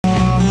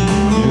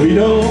We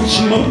don't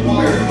smoke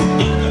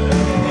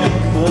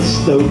a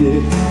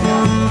stogie.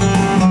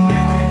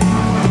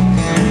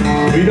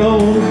 We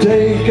don't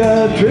take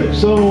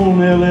trips on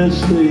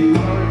LSD.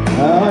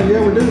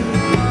 Yeah, we do.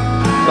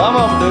 Some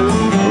of them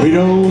do. We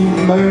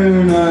don't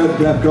burn our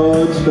draft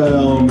cards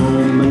down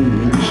on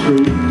Main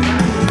Street.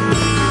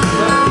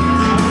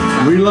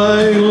 We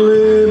like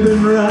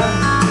living right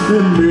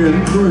and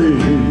being free.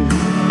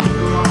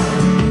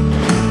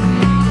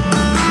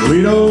 We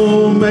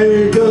don't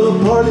make a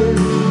party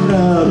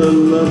out of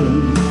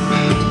loving.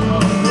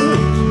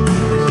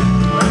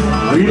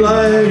 We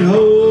like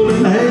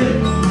holding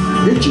hands,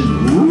 hitching,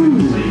 woo.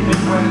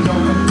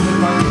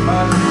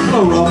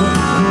 Oh, Robert,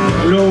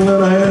 we don't let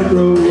our hair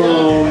grow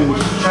long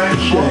and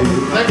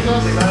shave.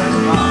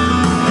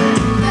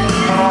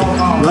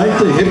 Like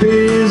the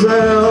hippies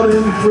out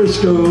in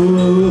Frisco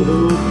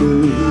do.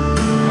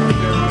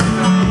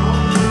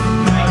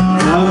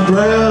 I'm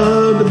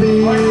proud to be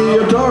a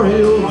Tar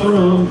Heel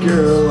from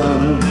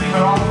Carolina,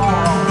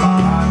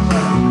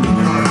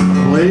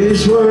 a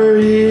place where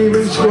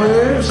even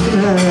squares can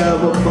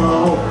have a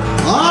ball.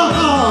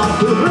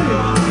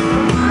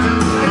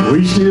 We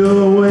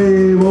still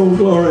wave old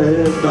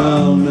glory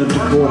down at the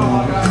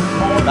courthouse.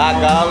 By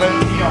golly.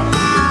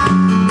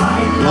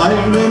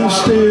 Lightning's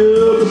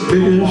still the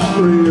biggest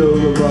thrill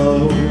of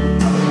all.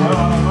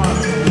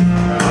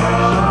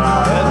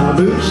 My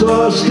boots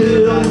are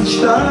still in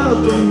style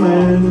for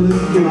manly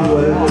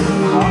footwear.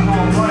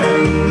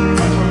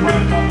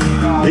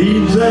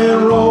 Beads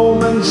and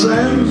Roman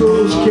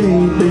sandals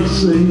can't be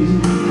seen.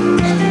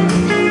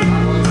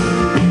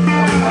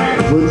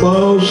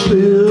 Football's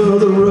still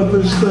the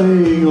roughest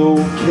thing on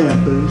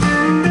campus,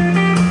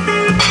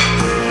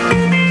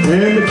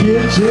 and the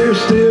kids here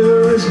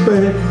still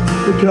respect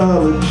the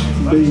college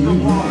dean.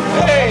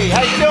 Hey,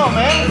 how you doing,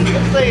 man? Good to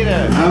see you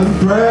there. I'm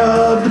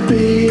proud to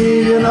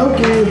be an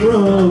Okie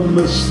from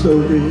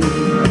Muskogee,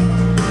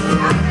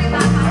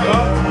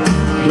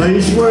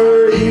 place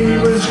where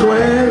even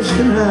squares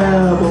can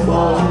have a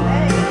ball.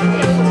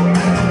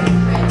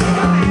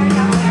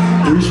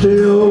 We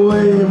still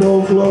wave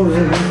old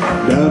glory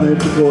down at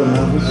the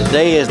courthouse.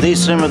 Today is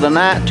December the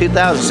 9th,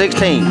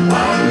 2016.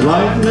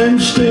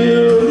 Lightning's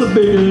still the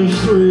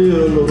biggest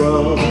thrill of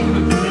all.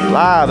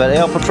 Live at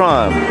El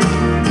Patron.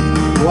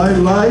 White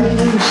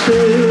lightning's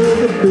still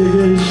the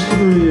biggest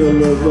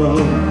thrill of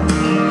all.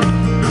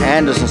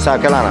 Anderson, South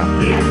Carolina.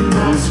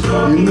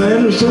 In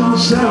Anderson,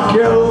 South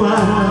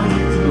Carolina,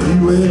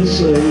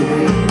 USA.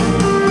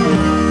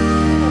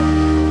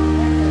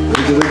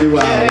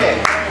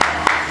 Yeah.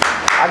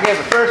 I gave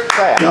the first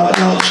clap. Not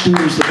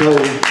excuse the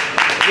cold. We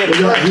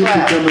got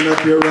Hippie coming up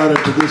here right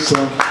after this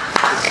song.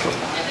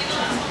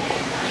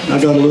 I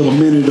got a little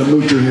mini to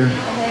moocher here.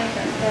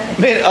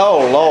 Oh,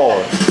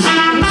 Lord.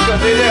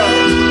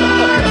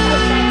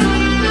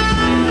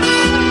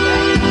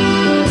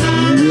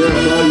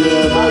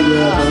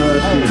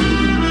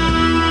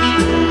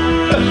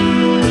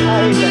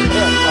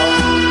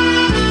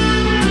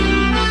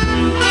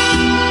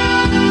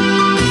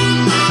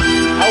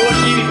 I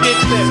wouldn't give you 50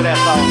 cents for that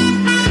song.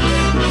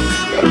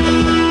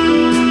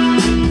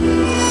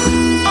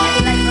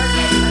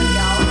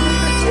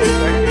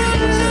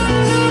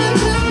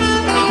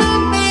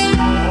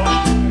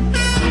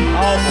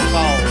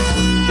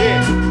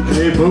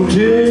 Hey, folks,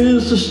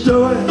 here's the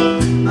story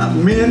of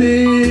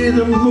Minnie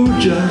the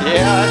Moocher.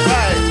 Yeah, that's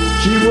right.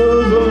 She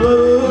was a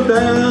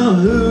low-down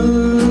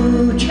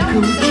hoochie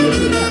coocher.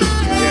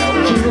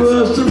 She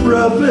was the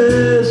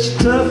roughest,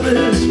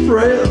 toughest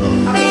frail.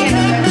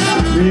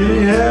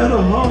 Minnie had a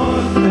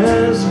heart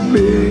as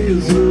big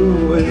as a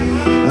whale.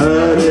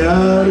 Hidey,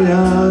 hidey,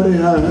 hidey,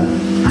 hidey.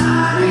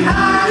 Hidey,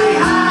 hidey,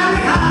 hidey, hidey.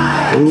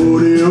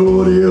 Odie,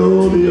 odie,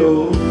 odie,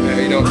 odie. There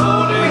you go.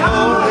 Odie,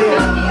 odie,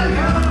 odie.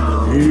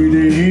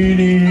 Heedy,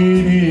 heedy,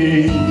 heedy,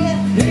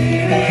 heedy.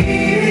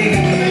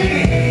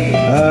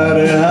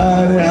 Hidey,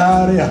 hidey,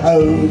 hidey, ho.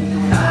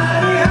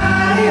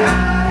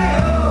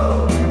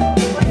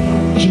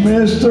 She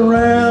messed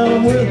around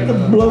with the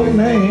bloke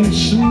named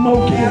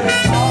Smokey.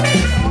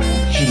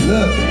 She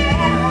loved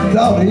him,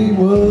 thought he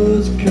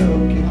was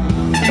coking.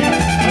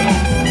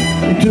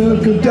 He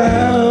took her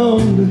down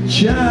to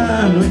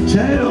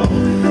Chinatown.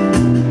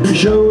 He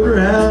showed her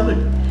how to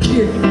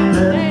kick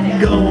that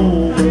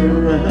gong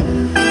around.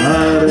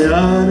 Hidey,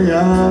 hidey,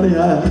 hidey,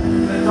 hidey.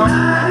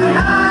 Hidey,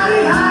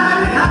 hidey,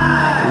 hidey,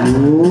 hidey.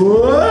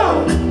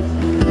 Whoa!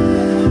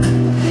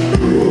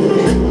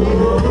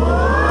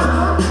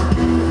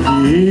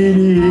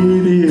 Heedy,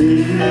 heedy,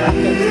 heedy.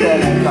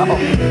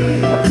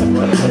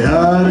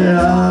 Hidey,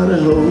 hidey,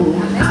 ho.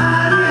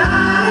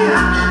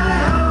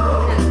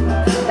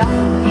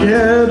 She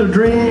had a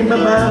dream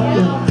about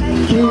the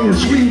King of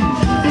Sweden.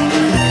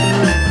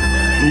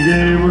 He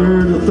gave her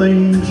the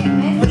things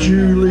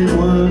Julie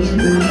was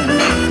needing.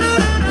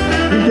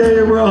 He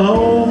gave her a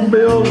home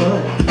built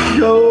of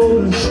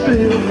gold and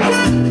steel,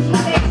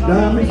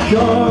 diamond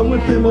car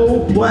with them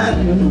old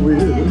platinum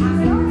wheels.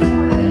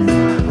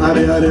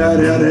 Hidey, hidey,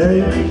 hidey, hidey,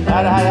 hey.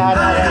 Hidey, hidey,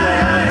 hidey,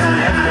 hidey.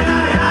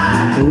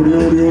 Odie,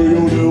 odie,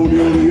 odie,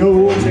 odie, odie,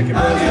 odie,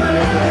 odie.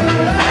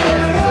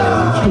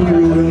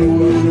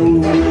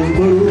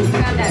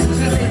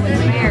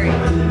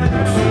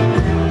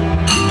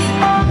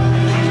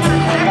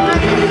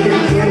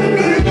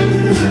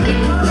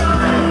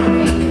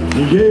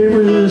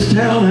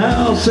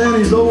 while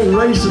Sandy's old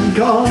racing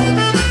car.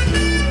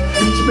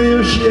 Each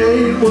meal she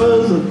ate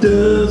was a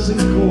dozen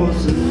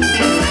courses.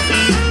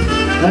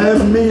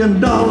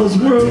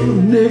 $500,000 worth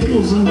of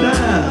nickels and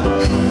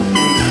dimes.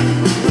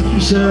 She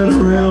sat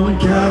around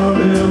and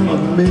counted them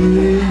a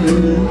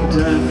million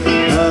times.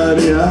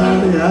 Hidey,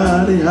 hidey,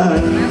 hidey,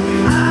 hidey.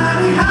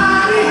 Hidey,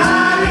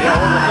 hidey,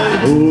 hidey, hidey.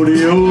 Hody,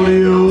 hody,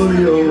 hody,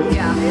 hody.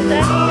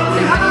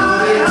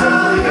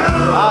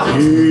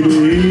 Hedy,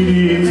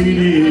 hedy,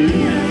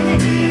 hedy.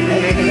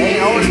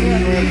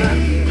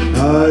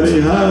 Hidey,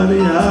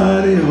 hidey,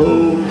 hidey, ho.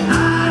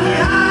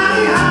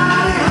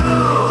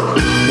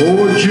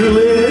 Poor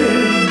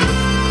Juliet,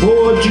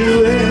 poor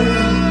Juliet,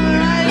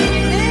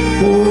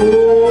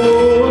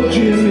 poor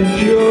Jimmy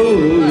Joe.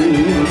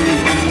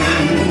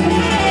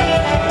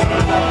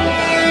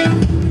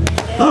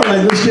 All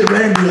right, let's get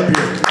Randy up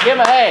here. Give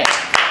him a hand.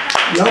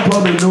 Y'all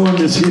probably know him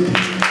as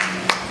Hippie.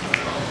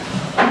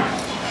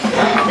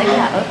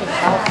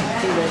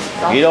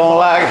 You don't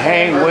like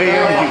Hank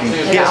Williams, you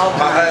can kiss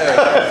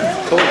my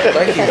Cool,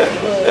 thank you.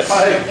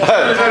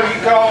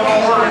 you calling on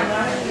her?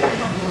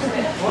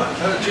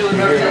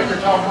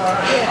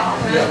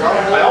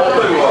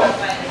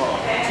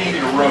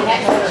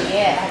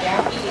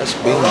 That's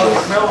big.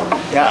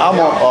 Yeah, I'm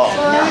on,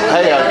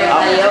 hey,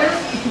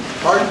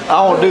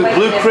 I want to do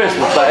Blue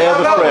Christmas by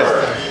Elvis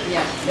Presley.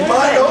 You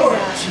might know her.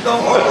 She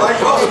don't look like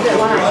hospital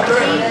right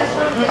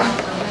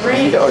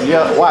there.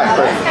 Yeah, white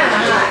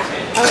Christmas.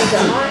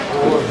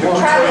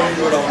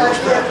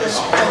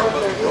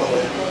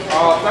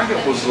 I think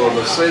it was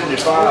the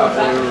 75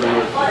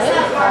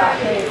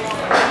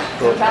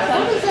 where